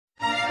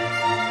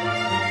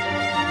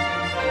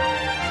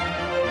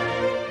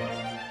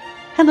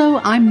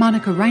Hello, I'm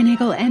Monica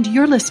Reinagel, and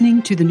you're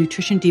listening to the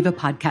Nutrition Diva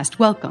podcast.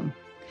 Welcome.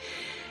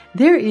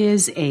 There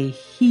is a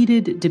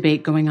heated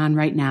debate going on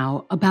right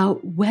now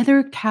about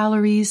whether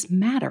calories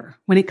matter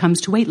when it comes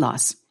to weight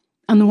loss.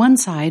 On the one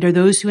side are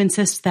those who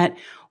insist that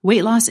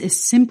weight loss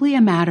is simply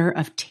a matter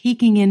of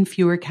taking in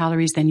fewer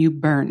calories than you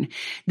burn.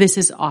 This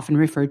is often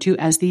referred to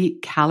as the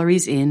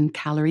calories in,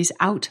 calories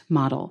out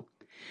model.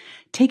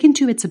 Taken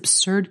to its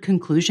absurd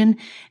conclusion,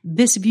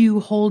 this view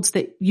holds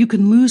that you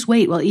can lose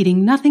weight while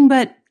eating nothing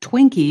but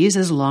Twinkies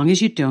as long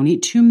as you don't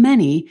eat too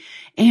many,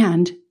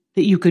 and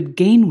that you could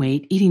gain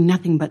weight eating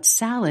nothing but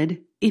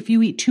salad if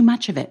you eat too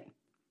much of it.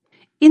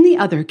 In the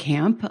other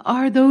camp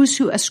are those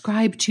who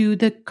ascribe to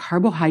the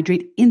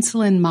carbohydrate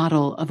insulin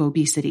model of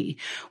obesity,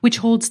 which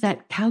holds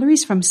that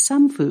calories from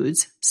some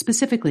foods,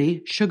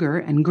 specifically sugar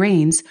and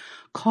grains,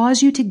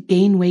 cause you to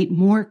gain weight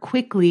more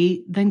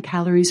quickly than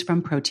calories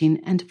from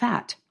protein and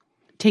fat.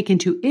 Taken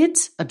to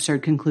its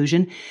absurd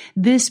conclusion,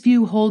 this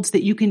view holds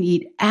that you can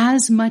eat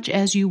as much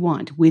as you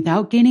want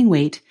without gaining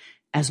weight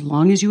as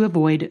long as you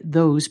avoid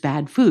those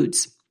bad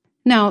foods.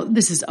 Now,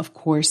 this is, of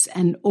course,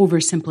 an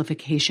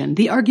oversimplification.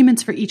 The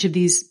arguments for each of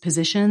these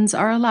positions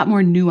are a lot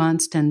more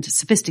nuanced and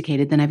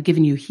sophisticated than I've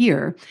given you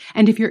here.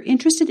 And if you're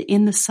interested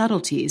in the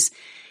subtleties,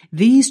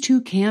 these two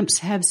camps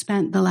have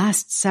spent the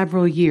last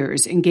several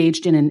years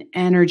engaged in an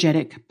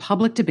energetic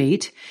public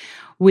debate,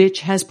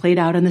 which has played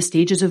out on the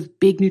stages of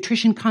big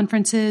nutrition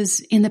conferences,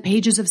 in the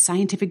pages of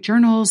scientific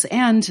journals,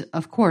 and,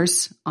 of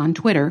course, on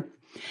Twitter.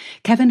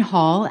 Kevin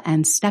Hall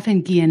and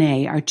Stephan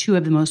Guyenet are two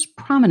of the most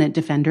prominent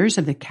defenders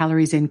of the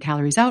calories in,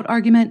 calories out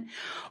argument,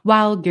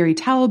 while Gary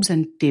Taubes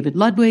and David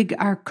Ludwig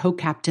are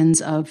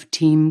co-captains of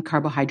Team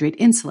Carbohydrate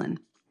Insulin.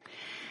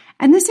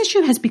 And this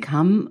issue has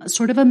become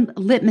sort of a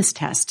litmus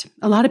test.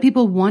 A lot of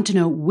people want to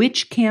know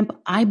which camp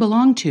I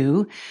belong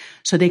to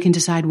so they can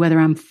decide whether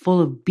I'm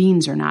full of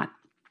beans or not.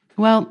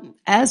 Well,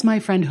 as my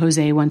friend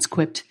Jose once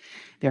quipped,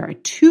 there are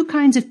two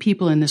kinds of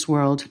people in this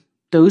world: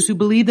 those who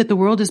believe that the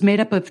world is made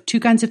up of two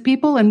kinds of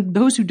people and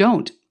those who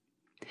don't.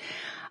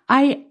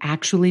 I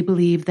actually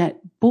believe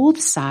that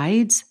both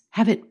sides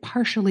have it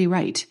partially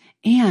right,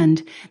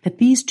 and that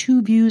these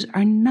two views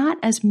are not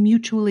as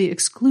mutually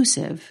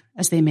exclusive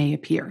as they may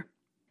appear.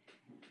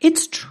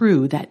 It's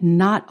true that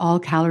not all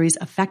calories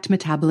affect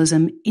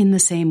metabolism in the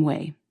same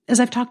way. As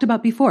I've talked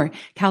about before,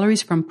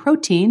 calories from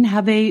protein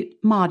have a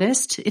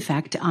modest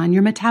effect on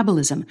your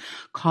metabolism,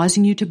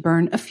 causing you to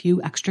burn a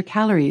few extra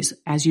calories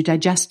as you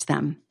digest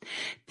them.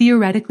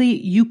 Theoretically,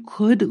 you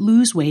could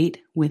lose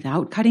weight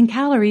without cutting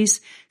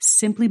calories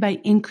simply by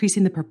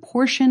increasing the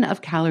proportion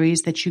of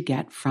calories that you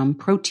get from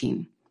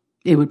protein.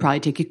 It would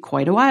probably take you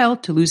quite a while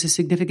to lose a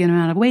significant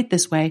amount of weight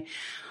this way,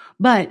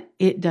 but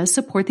it does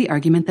support the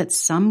argument that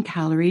some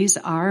calories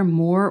are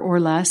more or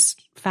less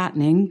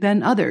fattening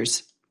than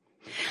others.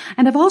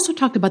 And I've also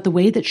talked about the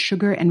way that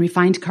sugar and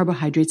refined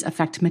carbohydrates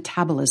affect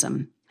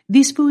metabolism.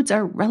 These foods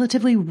are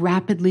relatively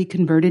rapidly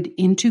converted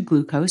into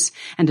glucose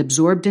and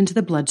absorbed into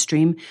the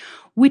bloodstream,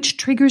 which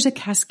triggers a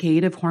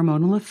cascade of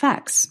hormonal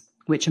effects,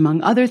 which,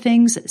 among other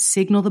things,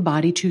 signal the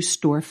body to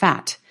store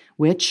fat,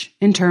 which,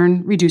 in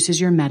turn,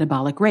 reduces your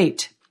metabolic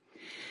rate.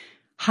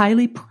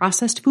 Highly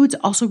processed foods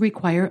also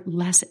require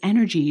less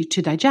energy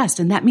to digest,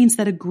 and that means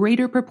that a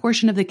greater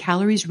proportion of the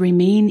calories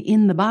remain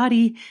in the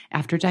body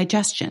after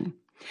digestion.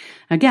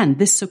 Again,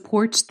 this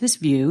supports this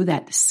view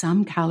that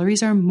some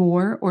calories are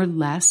more or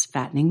less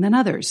fattening than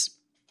others.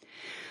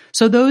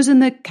 So those in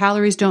the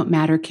calories don't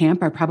matter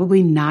camp are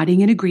probably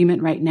nodding in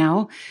agreement right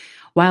now,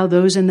 while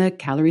those in the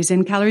calories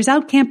in, calories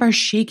out camp are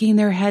shaking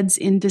their heads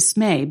in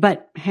dismay.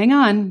 But hang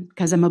on,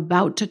 because I'm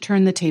about to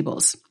turn the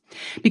tables.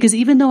 Because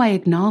even though I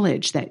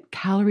acknowledge that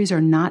calories are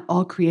not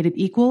all created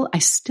equal, I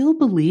still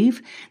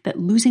believe that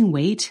losing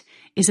weight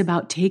is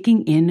about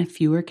taking in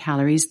fewer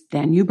calories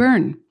than you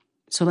burn.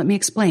 So let me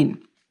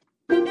explain.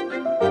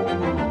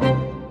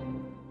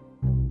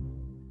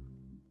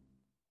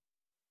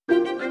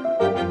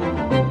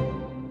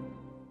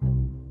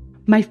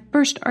 My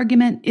first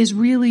argument is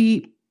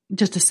really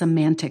just a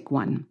semantic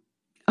one.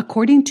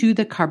 According to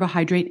the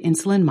carbohydrate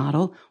insulin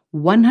model,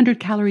 100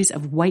 calories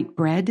of white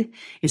bread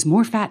is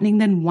more fattening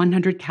than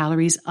 100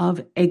 calories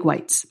of egg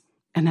whites.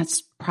 And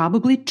that's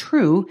probably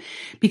true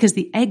because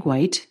the egg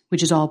white,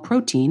 which is all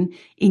protein,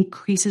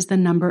 increases the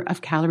number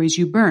of calories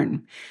you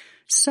burn.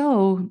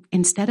 So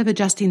instead of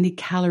adjusting the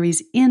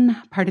calories in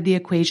part of the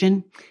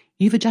equation,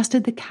 you've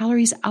adjusted the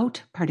calories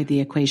out part of the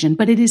equation,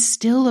 but it is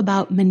still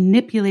about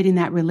manipulating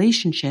that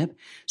relationship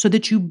so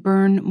that you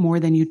burn more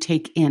than you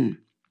take in.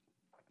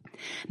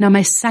 Now,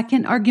 my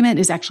second argument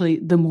is actually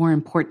the more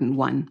important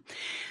one.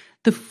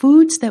 The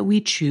foods that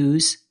we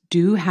choose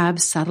do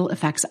have subtle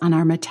effects on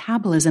our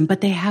metabolism,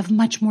 but they have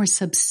much more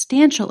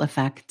substantial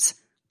effects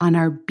on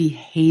our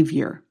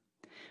behavior.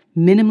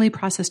 Minimally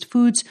processed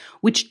foods,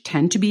 which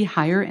tend to be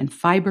higher in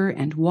fiber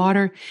and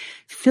water,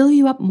 fill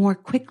you up more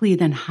quickly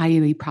than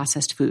highly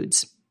processed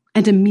foods.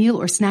 And a meal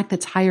or snack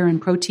that's higher in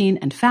protein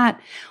and fat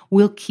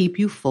will keep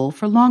you full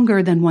for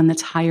longer than one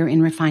that's higher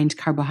in refined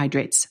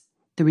carbohydrates.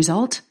 The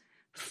result?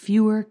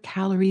 Fewer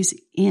calories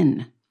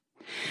in.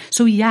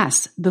 So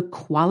yes, the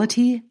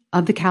quality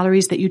of the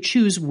calories that you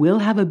choose will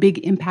have a big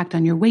impact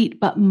on your weight,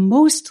 but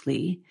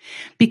mostly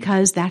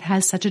because that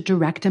has such a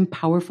direct and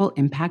powerful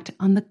impact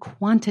on the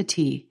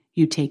quantity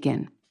you take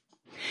in.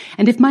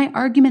 And if my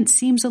argument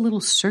seems a little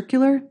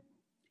circular,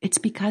 it's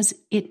because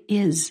it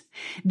is.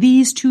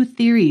 These two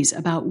theories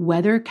about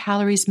whether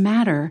calories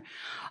matter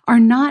are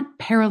not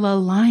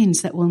parallel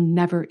lines that will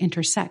never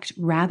intersect.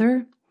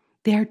 Rather,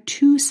 they are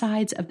two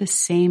sides of the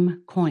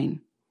same coin.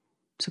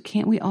 So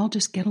can't we all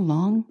just get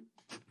along?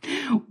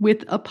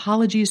 With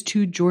apologies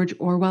to George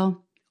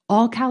Orwell,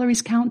 all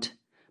calories count,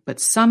 but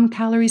some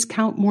calories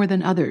count more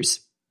than others.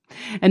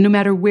 And no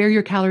matter where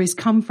your calories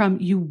come from,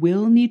 you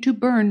will need to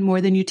burn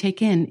more than you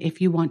take in if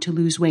you want to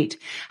lose weight.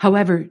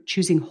 However,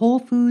 choosing whole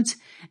foods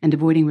and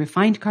avoiding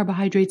refined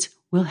carbohydrates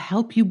will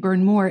help you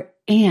burn more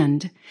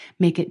and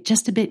make it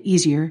just a bit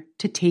easier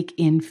to take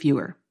in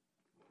fewer.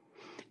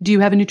 Do you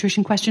have a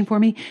nutrition question for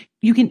me?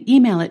 You can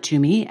email it to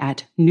me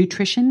at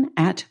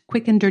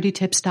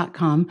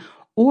nutrition@quickanddirtytips.com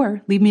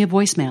or leave me a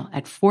voicemail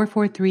at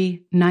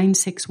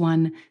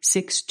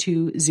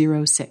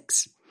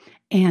 443-961-6206.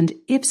 And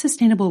if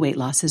sustainable weight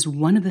loss is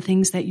one of the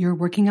things that you're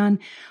working on,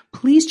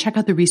 please check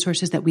out the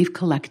resources that we've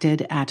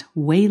collected at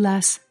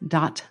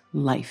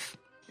wayless.life.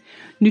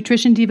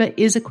 Nutrition Diva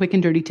is a Quick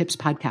and Dirty Tips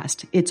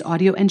podcast. It's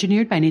audio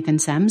engineered by Nathan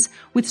Sems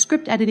with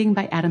script editing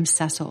by Adam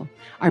Cecil.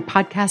 Our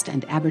podcast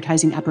and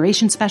advertising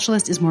operations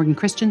specialist is Morgan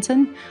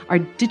Christensen. Our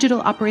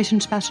digital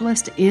operations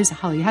specialist is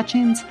Holly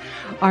Hutchings.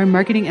 Our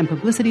marketing and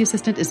publicity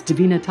assistant is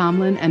Davina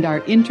Tomlin, and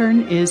our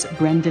intern is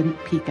Brendan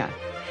Pika.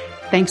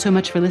 Thanks so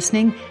much for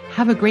listening.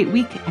 Have a great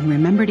week, and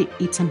remember to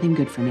eat something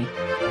good for me.